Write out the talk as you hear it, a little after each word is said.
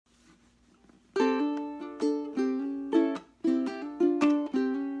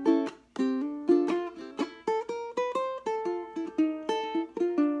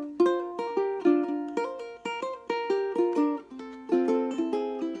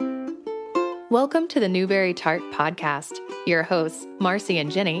Welcome to the Newbery Tart Podcast. Your hosts, Marcy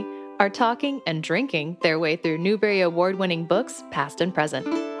and Jennie, are talking and drinking their way through Newbery Award-winning books, past and present.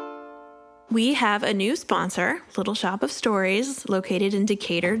 We have a new sponsor, Little Shop of Stories, located in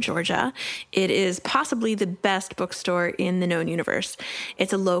Decatur, Georgia. It is possibly the best bookstore in the known universe.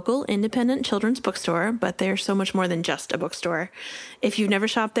 It's a local, independent children's bookstore, but they're so much more than just a bookstore. If you've never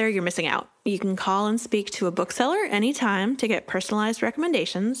shopped there, you're missing out. You can call and speak to a bookseller anytime to get personalized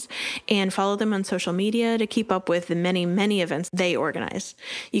recommendations and follow them on social media to keep up with the many, many events they organize.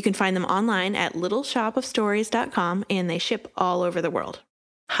 You can find them online at littleshopofstories.com, and they ship all over the world.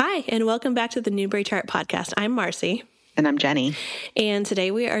 Hi, and welcome back to the Newbery Tart Podcast. I'm Marcy. And I'm Jennie. And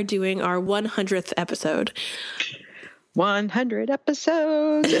today we are doing our 100th episode. 100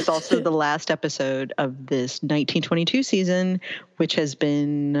 episodes. It's also the last episode of this 1922 season, which has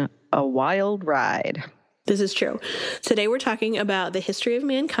been a wild ride. This is true. Today we're talking about The History of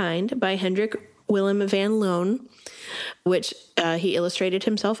Mankind by Henrik Willem Van Loon, which he illustrated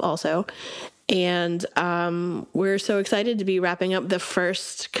himself also. And we're so excited to be wrapping up the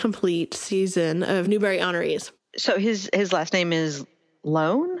first complete season of Newbery honorees. So his last name is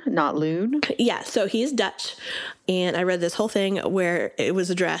Loon, not Loon? Yeah, so he's Dutch. And I read this whole thing where it was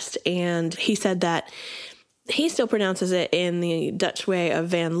addressed, and he said that he still pronounces it in the Dutch way of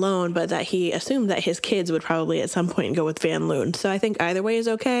Van Loon, but that he assumed that his kids would probably at some point go with Van Loon. So I think either way is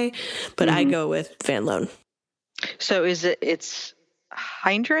okay, but I go with Van Loon. So it's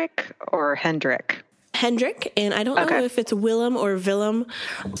Heinrich or Hendrik? Hendrik, and I don't know if it's Willem or Willem,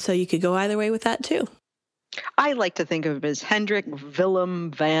 so you could go either way with that too. I like to think of it as Henrik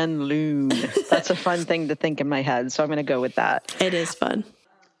Willem Van Loon. That's a fun thing to think in my head, so I'm going to go with that. It is fun.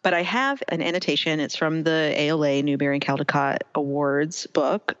 But I have an annotation. It's from the ALA Newbery and Caldecott Awards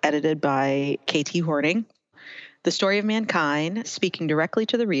book, edited by K.T. Horning. The Story of Mankind, speaking directly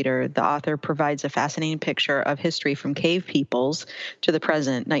to the reader, the author provides a fascinating picture of history from cave peoples to the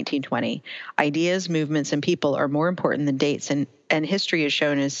present, 1920. Ideas, movements, and people are more important than dates, and history is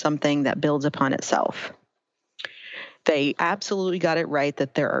shown as something that builds upon itself. They absolutely got it right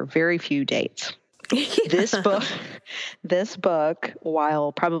that there are very few dates. This book,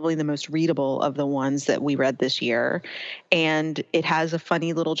 while probably the most readable of the ones that we read this year, and it has a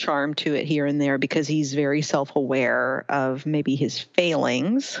funny little charm to it here and there because he's very self-aware of maybe his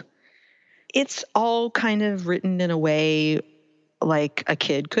failings. It's all kind of written in a way like a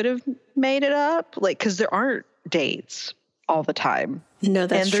kid could have made it up, like because there aren't dates all the time. No,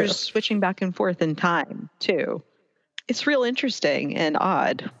 that's true. And there's switching back and forth in time too. It's real interesting and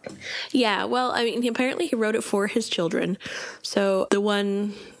odd. Yeah, well, I mean, apparently he wrote it for his children. So the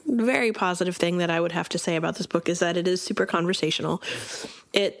one very positive thing that I would have to say about this book is that it is super conversational.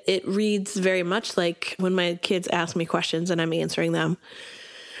 It reads very much like when my kids ask me questions and I'm answering them.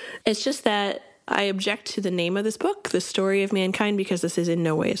 It's just that I object to the name of this book, The Story of Mankind, because this is in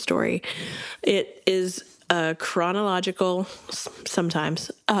no way a story. It is a chronological, sometimes,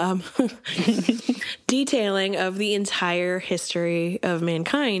 detailing of the entire history of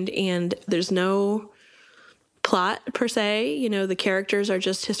mankind. And there's no plot per se. You know, the characters are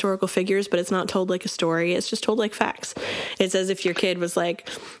just historical figures, but it's not told like a story. It's just told like facts. It's as if your kid was like,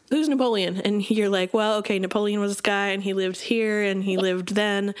 who's Napoleon? And you're like, well, okay, Napoleon was this guy and he lived here and he lived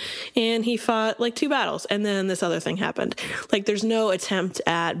then and he fought like 2 battles and then this other thing happened. Like there's no attempt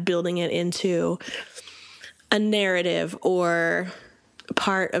at building it into a narrative or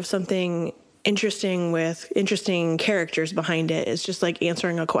part of something interesting with interesting characters behind it. It's just like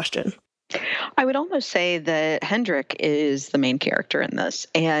answering a question. I would almost say that Hendrik is the main character in this,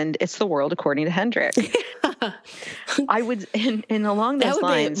 and it's the world according to Hendrik. I would, and along those lines, that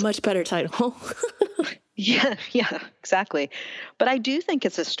would be a much better title. Yeah, exactly. But I do think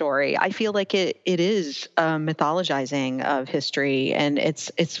it's a story. I feel like it is mythologizing of history, and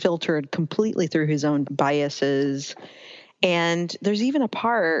it's filtered completely through his own biases. And there's even a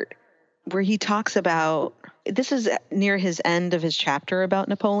part where he talks about, this is near his end of his chapter about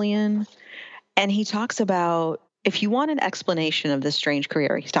Napoleon, and he talks about, if you want an explanation of this strange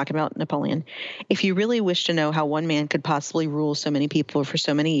career, he's talking about Napoleon, if you really wish to know how one man could possibly rule so many people for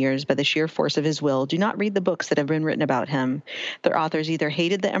so many years by the sheer force of his will, do not read the books that have been written about him. Their authors either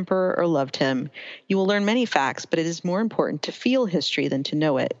hated the emperor or loved him. You will learn many facts, but it is more important to feel history than to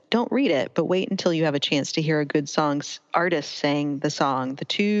know it. Don't read it, but wait until you have a chance to hear a good artist sang the song, The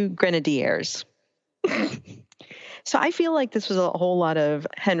Two Grenadiers. So I feel like this was a whole lot of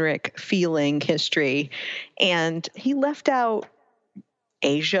Henrik feeling history, and he left out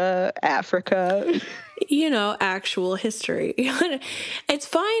Asia, Africa. You know, actual history. It's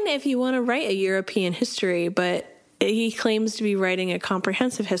fine if you want to write a European history, but he claims to be writing a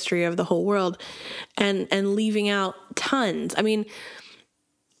comprehensive history of the whole world and leaving out tons. I mean,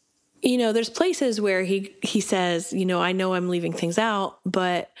 there's places where he says, I know I'm leaving things out,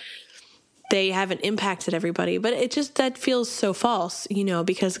 but they haven't impacted everybody. But that feels so false,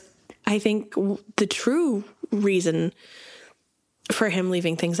 because I think the true reason for him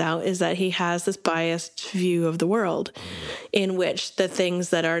leaving things out is that he has this biased view of the world in which the things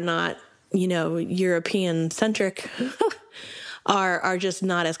that are not, European centric are just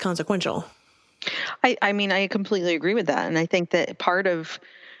not as consequential. I mean, I completely agree with that. And I think that part of,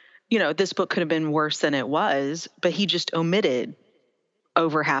 this book could have been worse than it was, but he just omitted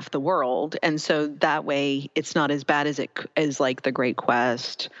over half the world. And so that way it's not as bad as like The Great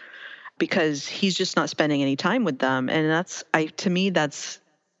Quest, because he's just not spending any time with them. And to me, that's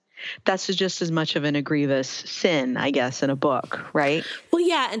just as much of an egregious sin, I guess, in a book, right? Well,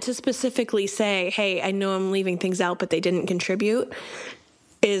 yeah. And to specifically say, hey, I know I'm leaving things out, but they didn't contribute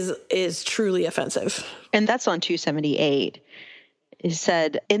is truly offensive. And that's on 278. It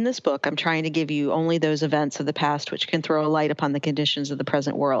said, in this book, I'm trying to give you only those events of the past which can throw a light upon the conditions of the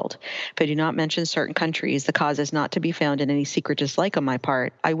present world. If I do not mention certain countries, the cause is not to be found in any secret dislike on my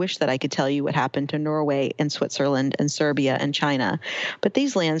part. I wish that I could tell you what happened to Norway and Switzerland and Serbia and China. But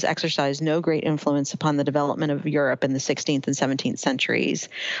these lands exercised no great influence upon the development of Europe in the 16th and 17th centuries.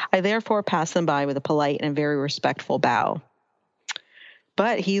 I therefore pass them by with a polite and very respectful bow.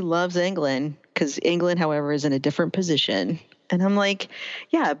 But he loves England, because England, however, is in a different position. And I'm like,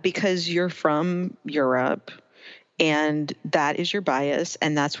 yeah, because you're from Europe and that is your bias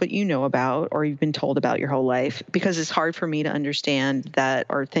and that's what you know about or you've been told about your whole life, because it's hard for me to understand that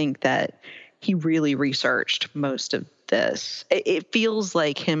or think that he really researched most of this. It feels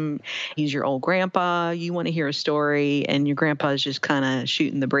like he's your old grandpa. You want to hear a story and your grandpa is just kind of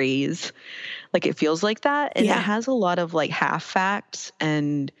shooting the breeze. Like it feels like that. And It has a lot of like half facts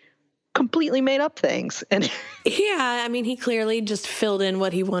and completely made up things. And yeah, I mean, he clearly just filled in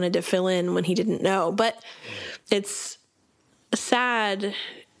what he wanted to fill in when he didn't know. But it's sad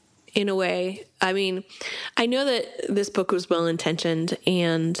in a way. I mean, I know that this book was well-intentioned,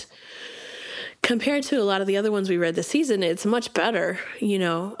 and compared to a lot of the other ones we read this season, it's much better.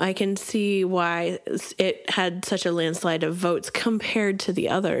 I can see why it had such a landslide of votes compared to the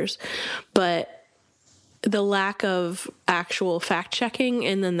others. But the lack of actual fact-checking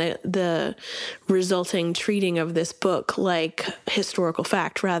and then the resulting treating of this book like historical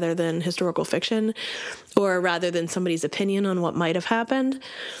fact rather than historical fiction, or rather than somebody's opinion on what might have happened,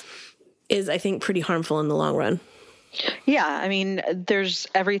 is, I think, pretty harmful in the long run. Yeah, I mean, there's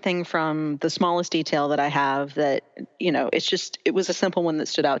everything from the smallest detail that I have that, it was a simple one that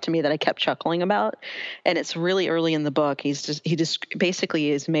stood out to me that I kept chuckling about. And it's really early in the book. He just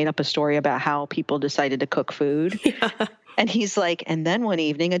basically has made up a story about how people decided to cook food. Yeah. And he's like, and then one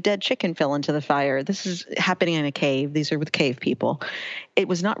evening, a dead chicken fell into the fire. This is happening in a cave. These are with cave people. It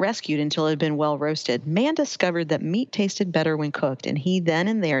was not rescued until it had been well roasted. Man discovered that meat tasted better when cooked, and he then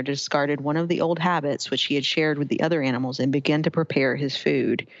and there discarded one of the old habits which he had shared with the other animals and began to prepare his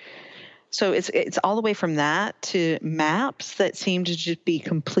food. So it's all the way from that to maps that seem to just be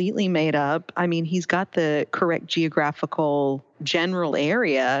completely made up. I mean, he's got the correct geographical general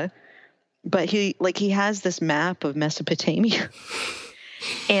area, but he has this map of Mesopotamia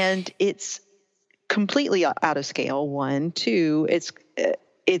and it's completely out of scale. 1, 2,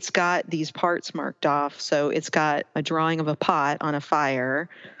 it's got these parts marked off. So it's got a drawing of a pot on a fire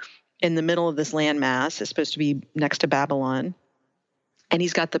in the middle of this landmass. It's supposed to be next to Babylon. And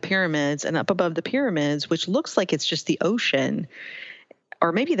he's got the pyramids, and up above the pyramids, which looks like it's just the ocean,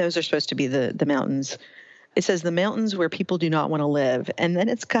 or maybe those are supposed to be the mountains. It says the mountains where people do not want to live. And then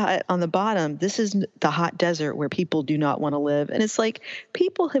it's got on the bottom, this is the hot desert where people do not want to live. And it's like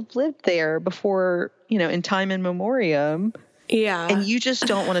people have lived there before, in time immemorial. Yeah. And you just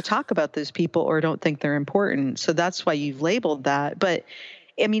don't want to talk about those people or don't think they're important. So that's why you've labeled that. But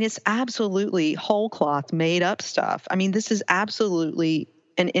I mean, it's absolutely whole cloth made up stuff. I mean, this is absolutely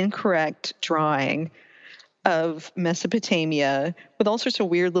an incorrect drawing of Mesopotamia with all sorts of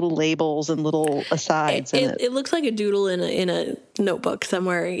weird little labels and little asides. It looks like a doodle in a notebook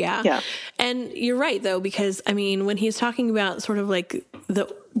somewhere. Yeah. Yeah. And you're right though, because I mean, when he's talking about sort of like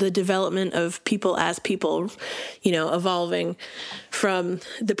the development of people as people, evolving from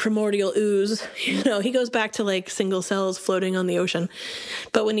the primordial ooze, he goes back to like single cells floating on the ocean.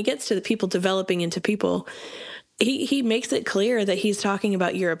 But when he gets to the people developing into people, he makes it clear that he's talking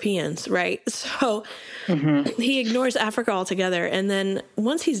about Europeans, right? So he ignores Africa altogether. And then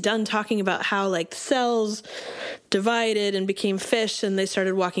once he's done talking about how like the cells divided and became fish and they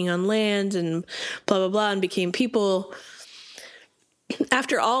started walking on land and blah, blah, blah, and became people,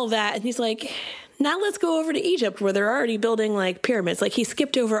 after all that, and he's like, now let's go over to Egypt where they're already building like pyramids. Like he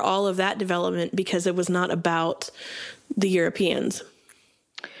skipped over all of that development because it was not about the Europeans.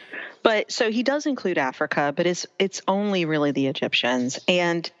 But so he does include Africa, but it's only really the Egyptians.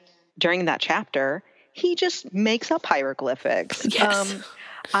 And during that chapter, he just makes up hieroglyphics. Yes.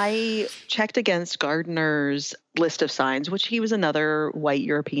 I checked against Gardner's list of signs, which he was another white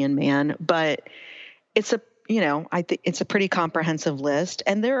European man, but it's I think it's a pretty comprehensive list.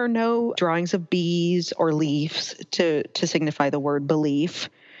 And there are no drawings of bees or leaves to signify the word belief,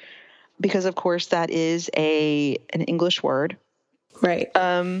 because of course that is an English word. Right.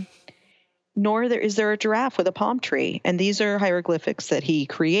 Nor is there a giraffe with a palm tree. And these are hieroglyphics that he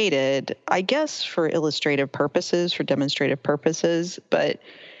created, I guess, for illustrative purposes, for demonstrative purposes, but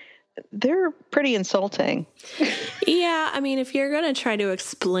they're pretty insulting. Yeah, I mean, if you're going to try to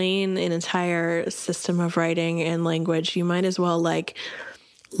explain an entire system of writing and language, you might as well, like,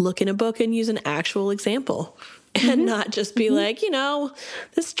 look in a book and use an actual example. And not just be like,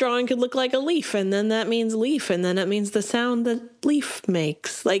 this drawing could look like a leaf, and then that means leaf, and then it means the sound that leaf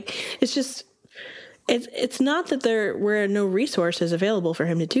makes. Like, it's just, it's not that there were no resources available for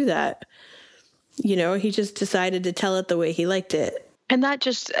him to do that. He just decided to tell it the way he liked it. And that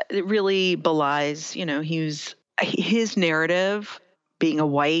just really belies, his narrative, being a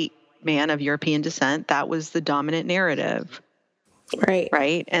white man of European descent, that was the dominant narrative.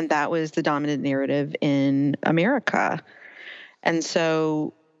 Right. And that was the dominant narrative in America. And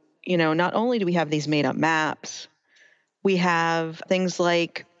so, not only do we have these made up maps, we have things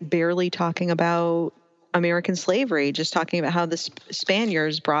like barely talking about American slavery, just talking about how the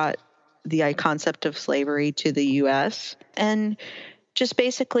Spaniards brought the concept of slavery to the U.S. and just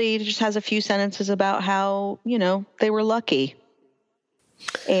basically just has a few sentences about how, they were lucky.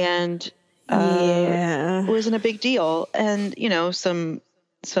 And it wasn't a big deal. And,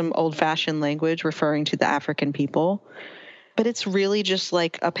 some old-fashioned language referring to the African people. But it's really just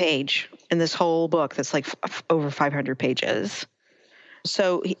like a page in this whole book that's like over 500 pages.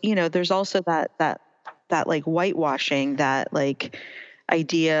 So, there's also that like whitewashing, that like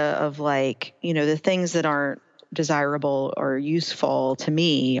idea of like, the things that aren't desirable or useful to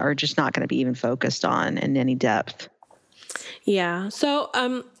me are just not going to be even focused on in any depth. Yeah. So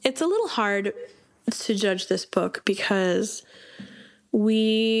it's a little hard to judge this book because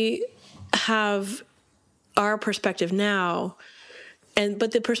we have our perspective now,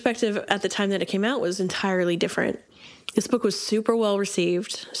 but the perspective at the time that it came out was entirely different. This book was super well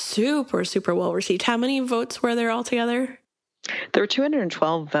received, super, super well received. How many votes were there altogether? There were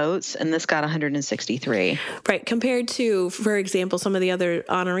 212 votes, and this got 163. Right. Compared to, for example, some of the other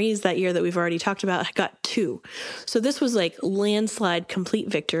honorees that year that we've already talked about got 2. So this was like landslide complete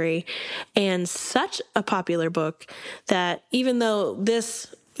victory, and such a popular book that even though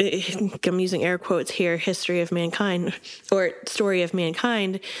this, I'm using air quotes here, history of mankind or story of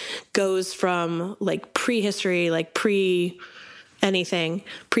mankind goes from like prehistory, like anything,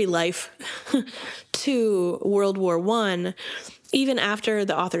 pre-life, to World War I, even after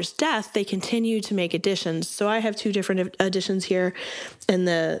the author's death, they continue to make editions. So I have 2 different editions here. And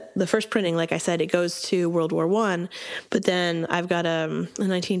the first printing, like I said, it goes to World War I. But then I've got a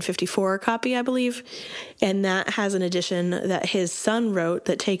 1954 copy, I believe. And that has an edition that his son wrote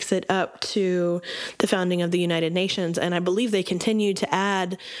that takes it up to the founding of the United Nations. And I believe they continued to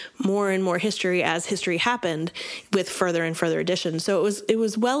add more and more history as history happened with further and further editions. So it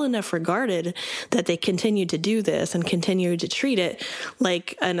was well enough regarded that they continued to do this and continued to treat it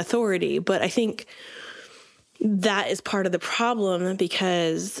like an authority. But I think that is part of the problem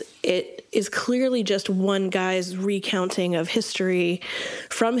because it is clearly just one guy's recounting of history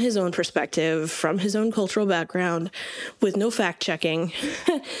from his own perspective, from his own cultural background, with no fact checking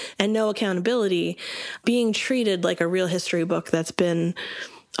and no accountability, being treated like a real history book that's been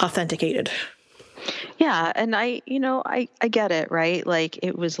authenticated. Yeah, and I get it, right? Like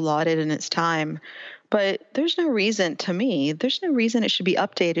it was lauded in its time. But there's no reason it should be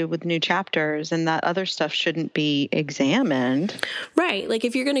updated with new chapters and that other stuff shouldn't be examined. Right. Like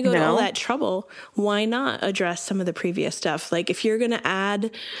if you're going to go to all that trouble, why not address some of the previous stuff? Like if you're going to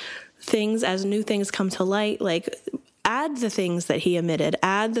add things as new things come to light, like add the things that he omitted,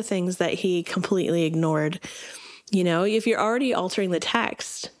 add the things that he completely ignored. If you're already altering the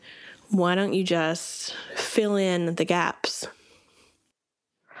text, why don't you just fill in the gaps?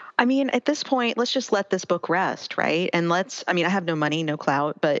 I mean, at this point, let's just let this book rest, right? And I have no money, no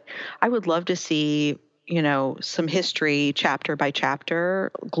clout, but I would love to see, some history chapter by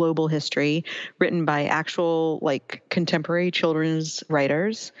chapter, global history written by actual like contemporary children's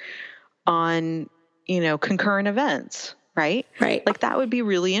writers on, concurrent events, right? Right. Like that would be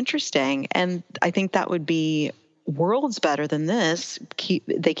really interesting. And I think that would be worlds better than this.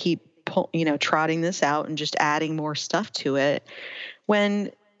 They keep trotting this out and just adding more stuff to it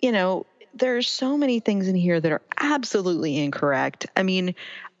when, there's so many things in here that are absolutely incorrect. I mean,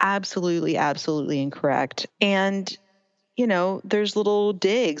 absolutely, absolutely incorrect. And, there's little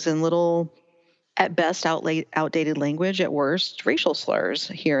digs and little, at best, outdated language, at worst, racial slurs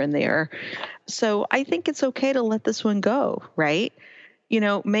here and there. So I think it's okay to let this one go, right?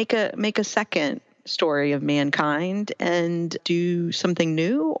 Make a second story of mankind and do something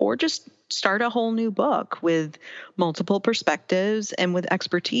new, or just start a whole new book with multiple perspectives and with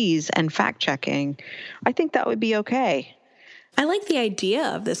expertise and fact checking. I think that would be okay. I like the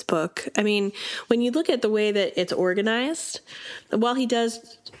idea of this book. I mean, when you look at the way that it's organized, while he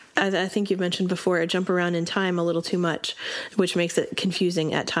does, as I think you've mentioned before, jump around in time a little too much, which makes it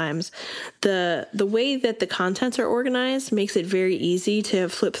confusing at times. The way that the contents are organized makes it very easy to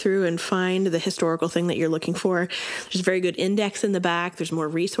flip through and find the historical thing that you're looking for. There's a very good index in the back. There's more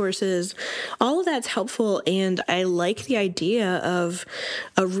resources. All of that's helpful, and I like the idea of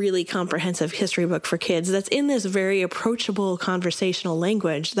a really comprehensive history book for kids that's in this very approachable conversational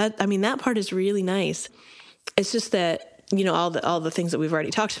language. That part is really nice. It's just that, all the things that we've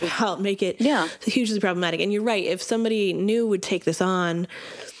already talked about make it hugely problematic. And you're right. If somebody new would take this on,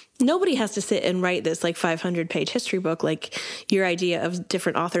 nobody has to sit and write this like 500-page history book. Like, your idea of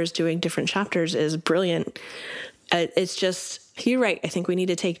different authors doing different chapters is brilliant. It's just, you're right. I think we need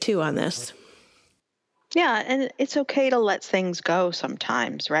to take two on this. Yeah, and it's okay to let things go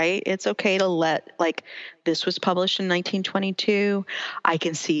sometimes, right? It's okay to this was published in 1922. I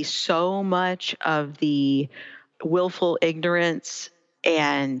can see so much of the willful ignorance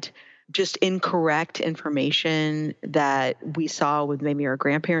and just incorrect information that we saw with maybe our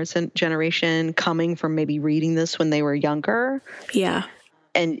grandparents' generation coming from maybe reading this when they were younger. Yeah.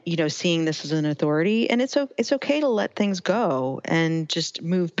 And, seeing this as an authority. And it's okay to let things go and just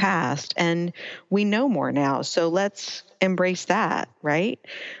move past. And we know more now. So let's embrace that, right?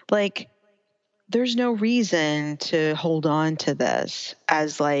 Like, there's no reason to hold on to this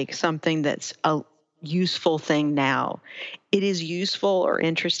as like something that's a useful thing now. It is useful or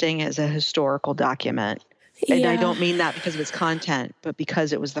interesting as a historical document. Yeah. And I don't mean that because of its content, but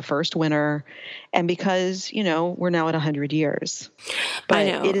because it was the first winner and because, we're now at 100 years. But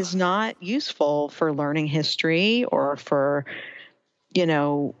it is not useful for learning history or for,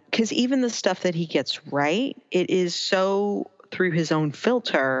 because even the stuff that he gets right, it is so through his own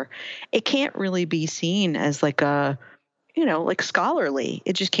filter, it can't really be seen as like like scholarly.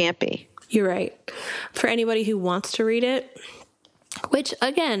 It just can't be. You're right. For anybody who wants to read it, which,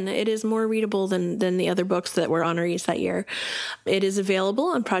 again, it is more readable than the other books that were honorees that year. It is available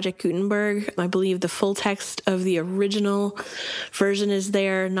on Project Gutenberg. I believe the full text of the original version is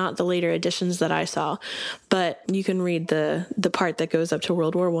there, not the later editions that I saw. But you can read the part that goes up to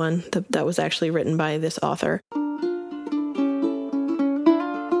World War I that was actually written by this author.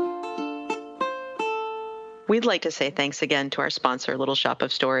 We'd like to say thanks again to our sponsor, Little Shop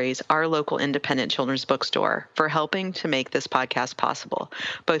of Stories, our local independent children's bookstore, for helping to make this podcast possible,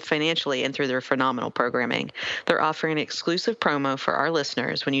 both financially and through their phenomenal programming. They're offering an exclusive promo for our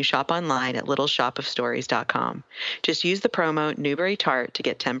listeners when you shop online at littleshopofstories.com. Just use the promo Newbery Tart to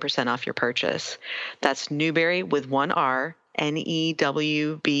get 10% off your purchase. That's Newbery with one R,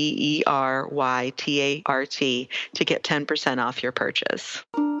 NEWBERYTART, to get 10% off your purchase.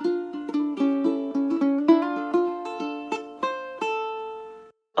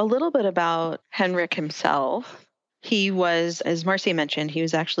 A little bit about Henrik himself. He was, as Marcy mentioned, he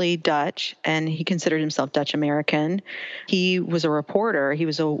was actually Dutch, and he considered himself Dutch American. He was a reporter. He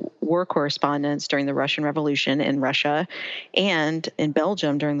was a war correspondent during the Russian Revolution in Russia and in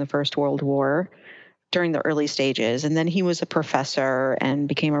Belgium during the First World War during the early stages. And then he was a professor and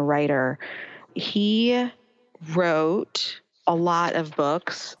became a writer. He wrote a lot of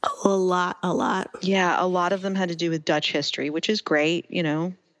books. A lot. Yeah, a lot of them had to do with Dutch history, which is great,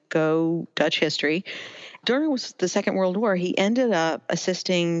 go Dutch history. During the Second World War, he ended up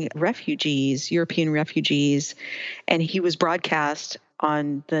assisting refugees, European refugees, and he was broadcast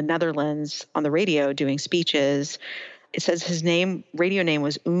on the Netherlands on the radio doing speeches. It says his radio name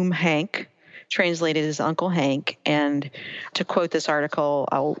was Hank, translated as Uncle Hank. And to quote this article,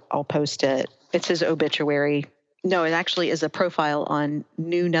 I'll post it. It's his obituary. No, it actually is a profile on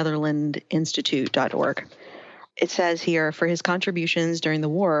NewNetherlandInstitute.org. It says here, for his contributions during the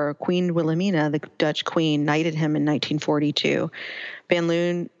war, Queen Wilhelmina, the Dutch queen, knighted him in 1942. Van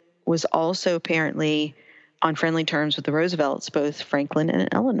Loon was also apparently on friendly terms with the Roosevelts, both Franklin and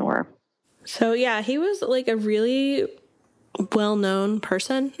Eleanor. So yeah, he was like a really well-known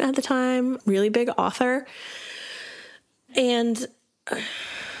person at the time, really big author. And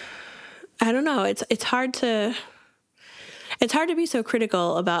I don't know, it's hard to be so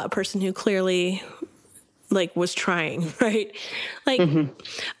critical about a person who clearly like was trying, right? Like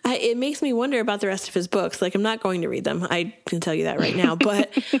it makes me wonder about the rest of his books. Like I'm not going to read them. I can tell you that right now,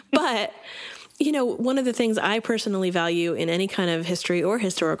 but you know, one of the things I personally value in any kind of history or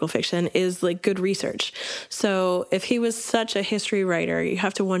historical fiction is like good research. So if he was such a history writer, you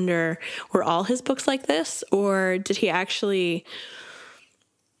have to wonder, were all his books like this? Or did he actually,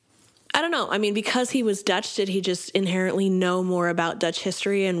 I don't know. I mean, because he was Dutch, did he just inherently know more about Dutch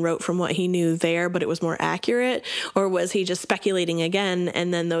history and wrote from what he knew there, but it was more accurate? Or was he just speculating again,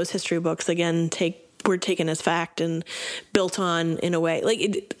 and then those history books again were taken as fact and built on in a way?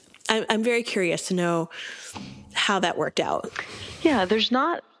 Like, I'm very curious to know how that worked out. Yeah, there's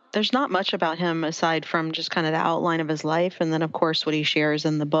not much about him aside from just kind of the outline of his life, and then of course what he shares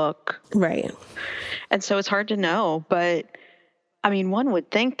in the book. Right. And so it's hard to know, but I mean, one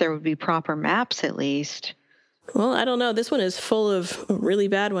would think there would be proper maps at least. Well, I don't know. This one is full of really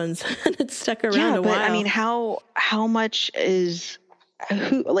bad ones, and it's stuck around a while. I mean, how much is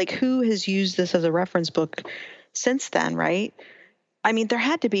who has used this as a reference book since then, right? I mean, there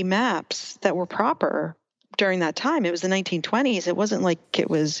had to be maps that were proper during that time. It was the 1920s. It wasn't like it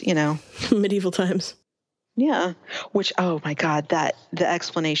was, you know, medieval times. Yeah. Which, oh my God, the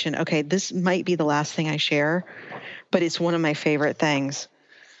explanation. Okay, this might be the last thing I share, but it's one of my favorite things.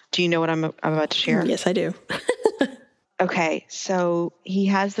 Do you know what I'm about to share? Yes, I do. Okay, so he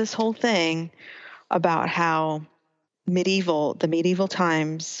has this whole thing about how the medieval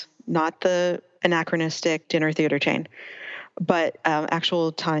times, not the anachronistic dinner theater chain, but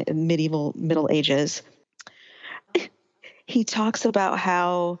actual time, Middle Ages. He talks about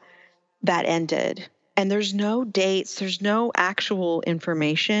how that ended. And there's no dates, there's no actual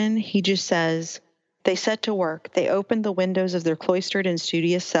information. He just says, they set to work. They opened the windows of their cloistered and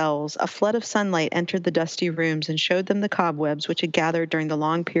studious cells. A flood of sunlight entered the dusty rooms and showed them the cobwebs which had gathered during the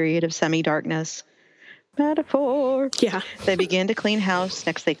long period of semi-darkness. Metaphor. Yeah. They began to clean house.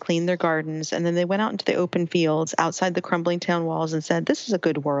 Next, they cleaned their gardens. And then they went out into the open fields outside the crumbling town walls and said, this is a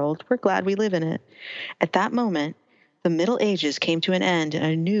good world. We're glad we live in it. At that moment, the Middle Ages came to an end and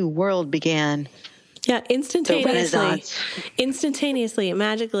a new world began. Yeah, instantaneously,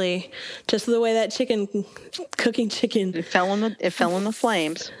 magically, just the way that cooking chicken. It fell in the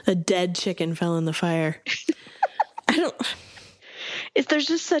flames. A dead chicken fell in the fire. There's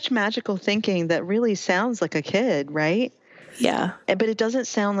just such magical thinking that really sounds like a kid, right? Yeah. But it doesn't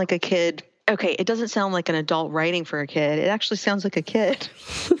sound like a kid. Okay, it doesn't sound like an adult writing for a kid. It actually sounds like a kid.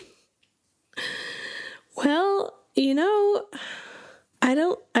 Well, you know, I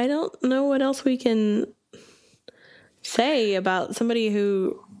don't know what else we can say about somebody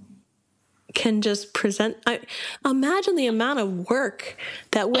who can just present. Imagine the amount of work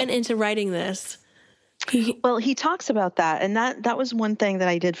that went into writing this. Well, he talks about that, and that was one thing that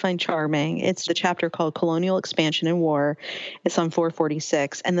I did find charming. It's the chapter called Colonial Expansion and War. It's on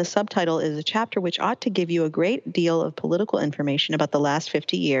 446, and the subtitle is a chapter which ought to give you a great deal of political information about the last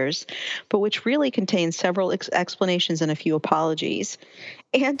 50 years, but which really contains several explanations and a few apologies.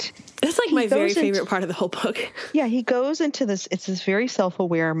 And that's like my very favorite part of the whole book. Yeah, he goes into this. It's this very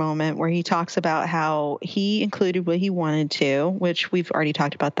self-aware moment where he talks about how he included what he wanted to, which we've already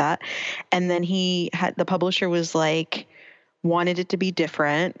talked about that. And then the publisher was like, wanted it to be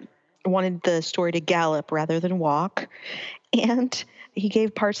different, wanted the story to gallop rather than walk. And he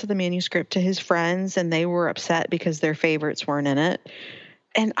gave parts of the manuscript to his friends, and they were upset because their favorites weren't in it.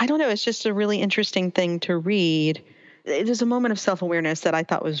 And I don't know, it's just a really interesting thing to read. It is a moment of self-awareness that I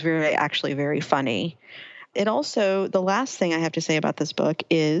thought was actually very funny. It also, the last thing I have to say about this book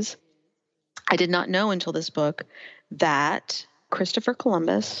is I did not know until this book that Christopher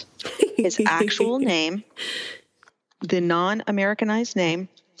Columbus, his actual name, the non-Americanized name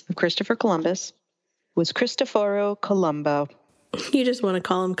of Christopher Columbus, was Cristoforo Colombo. You just want to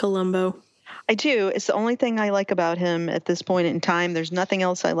call him Columbo. I do. It's the only thing I like about him at this point in time. There's nothing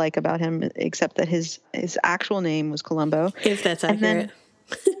else I like about him except that his actual name was Columbo. If that's accurate.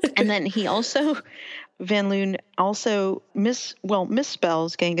 And then he also, Van Loon also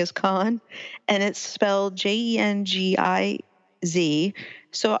misspells Genghis Khan, and it's spelled Genghis Z.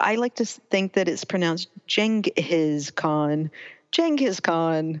 So I like to think that it's pronounced Genghis Khan. Genghis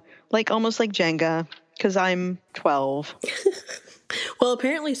Khan, like almost like Jenga, because I'm 12. Well,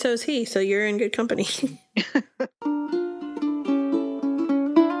 apparently so's he, so you're in good company.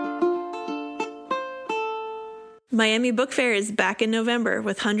 Miami Book Fair is back in November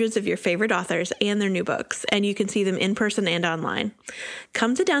with hundreds of your favorite authors and their new books, and you can see them in person and online.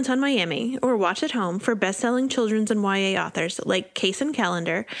 Come to downtown Miami or watch at home for best-selling children's and YA authors like Kaysen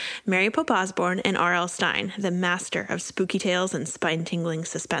Callender, Mary Pope Osborne, and R.L. Stine, the master of spooky tales and spine-tingling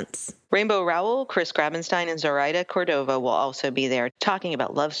suspense. Rainbow Rowell, Chris Grabenstein, and Zoraida Cordova will also be there talking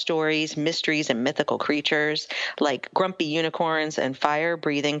about love stories, mysteries, and mythical creatures like grumpy unicorns and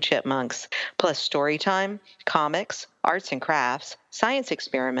fire-breathing chipmunks, plus story time, comics, arts and crafts, science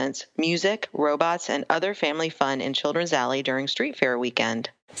experiments, music, robots, and other family fun in Children's Alley during Street Fair weekend.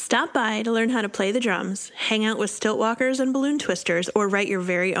 Stop by to learn how to play the drums, hang out with stilt walkers and balloon twisters, or write your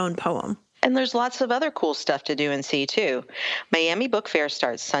very own poem. And there's lots of other cool stuff to do and see, too. Miami Book Fair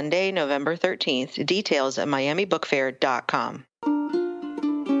starts Sunday, November 13th. Details at miamibookfair.com.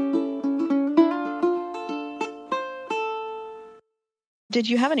 Did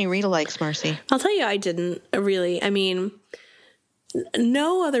you have any read-alikes, Marcy? I'll tell you, I didn't really. I mean,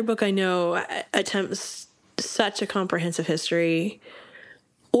 no other book I know attempts such a comprehensive history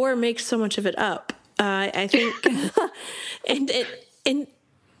or makes so much of it up. I think, and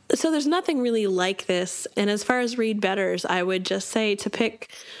so there's nothing really like this. And as far as read betters, I would just say to pick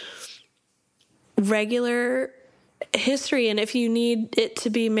regular history. And if you need it to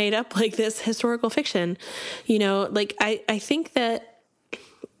be made up like this, historical fiction, like I think that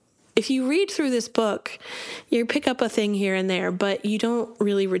if you read through this book, you pick up a thing here and there, but you don't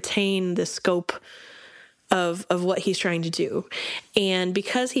really retain the scope of what he's trying to do. And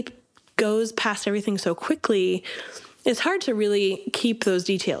because he goes past everything so quickly, it's hard to really keep those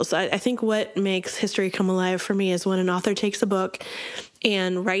details. I think what makes history come alive for me is when an author takes a book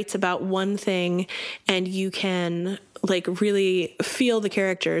and writes about one thing and you can really feel the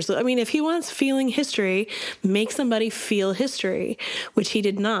characters. I mean, if he wants feeling history, make somebody feel history, which he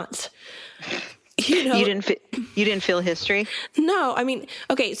did not. You didn't feel history? No. I mean,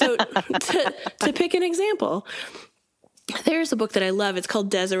 okay, so to pick an example, there's a book that I love. It's called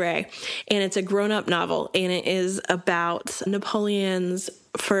Desiree, and it's a grown-up novel, and it is about Napoleon's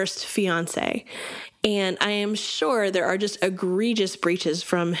first fiancée. And I am sure there are just egregious breaches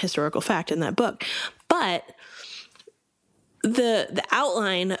from historical fact in that book. But the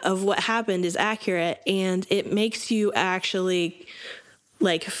outline of what happened is accurate, and it makes you actually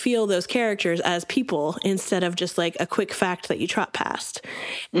feel those characters as people instead of just a quick fact that you trot past.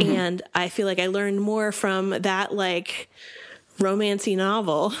 Mm-hmm. And I feel like I learned more from that romancy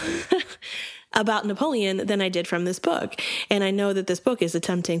novel about Napoleon than I did from this book. And I know that this book is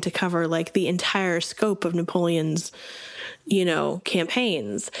attempting to cover the entire scope of Napoleon's,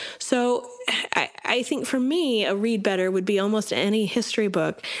 campaigns. So I think for me, a read better would be almost any history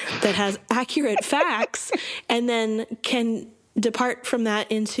book that has accurate facts and then can depart from that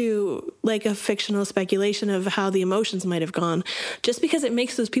into a fictional speculation of how the emotions might have gone, just because it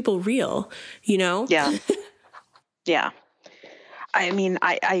makes those people real, Yeah. Yeah. I mean,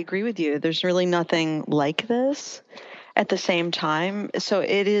 I agree with you. There's really nothing like this at the same time. So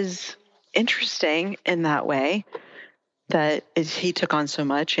it is interesting in that way that he took on so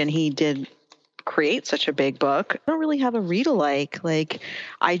much and he did create such a big book. I don't really have a read-alike.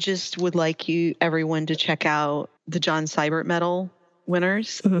 I just would like everyone to check out the John Seibert Medal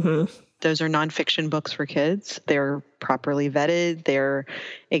winners. Mm-hmm. Those are nonfiction books for kids. They're properly vetted, they're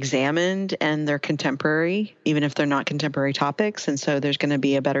examined, and they're contemporary, even if they're not contemporary topics. And so there's going to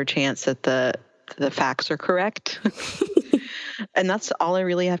be a better chance that the facts are correct. And that's all I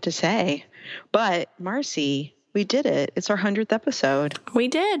really have to say. But Marcy, we did it. It's our 100th episode. We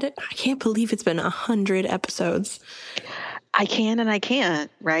did. I can't believe it's been 100 episodes. I can and I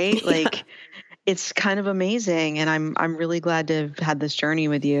can't, right? Yeah. It's kind of amazing, and I'm really glad to have had this journey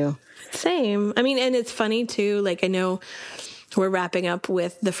with you. Same. I mean, and it's funny too. I know we're wrapping up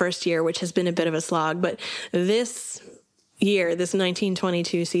with the first year, which has been a bit of a slog, but this year, this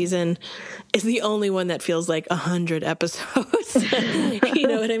 1922 season, is the only one that feels like 100 episodes. You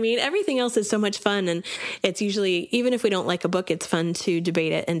know what I mean? Everything else is so much fun, and it's usually, even if we don't like a book, it's fun to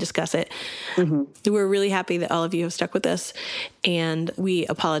debate it and discuss it. Mm-hmm. We're really happy that all of you have stuck with us, and we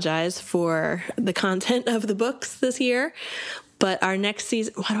apologize for the content of the books this year. But our next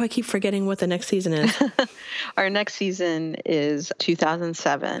season, why do I keep forgetting what the next season is? Our next season is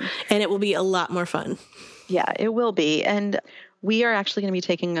 2007. And it will be a lot more fun. Yeah, it will be. And We are actually going to be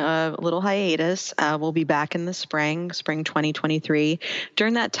taking a little hiatus. We'll be back in the spring 2023.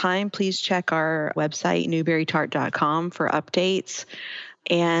 During that time, please check our website, newberytart.com, for updates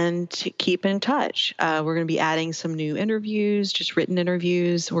and keep in touch. We're going to be adding some new interviews, just written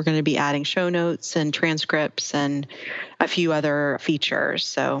interviews. We're going to be adding show notes and transcripts and a few other features.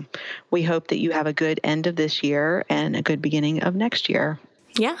 So we hope that you have a good end of this year and a good beginning of next year.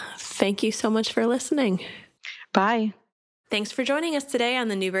 Yeah. Thank you so much for listening. Bye. Thanks for joining us today on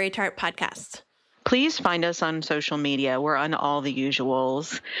the Newbery Tart Podcast. Please find us on social media. We're on all the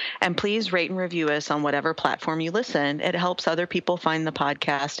usuals. And please rate and review us on whatever platform you listen. It helps other people find the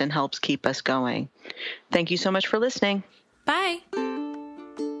podcast and helps keep us going. Thank you so much for listening. Bye.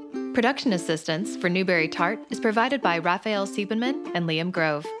 Production assistance for Newbery Tart is provided by Raphael Siebenman and Liam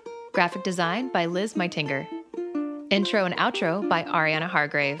Grove. Graphic design by Liz Meitinger. Intro and outro by Ariana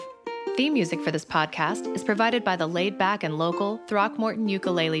Hargrave. Theme music for this podcast is provided by the laid-back and local Throckmorton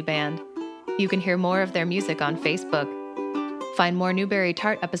Ukulele Band. You can hear more of their music on Facebook. Find more Newbery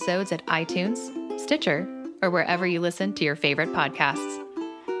Tart episodes at iTunes, Stitcher, or wherever you listen to your favorite podcasts.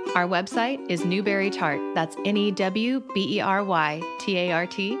 Our website is Newbery Tart. That's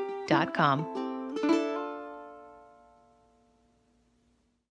NEWBERYTART.com.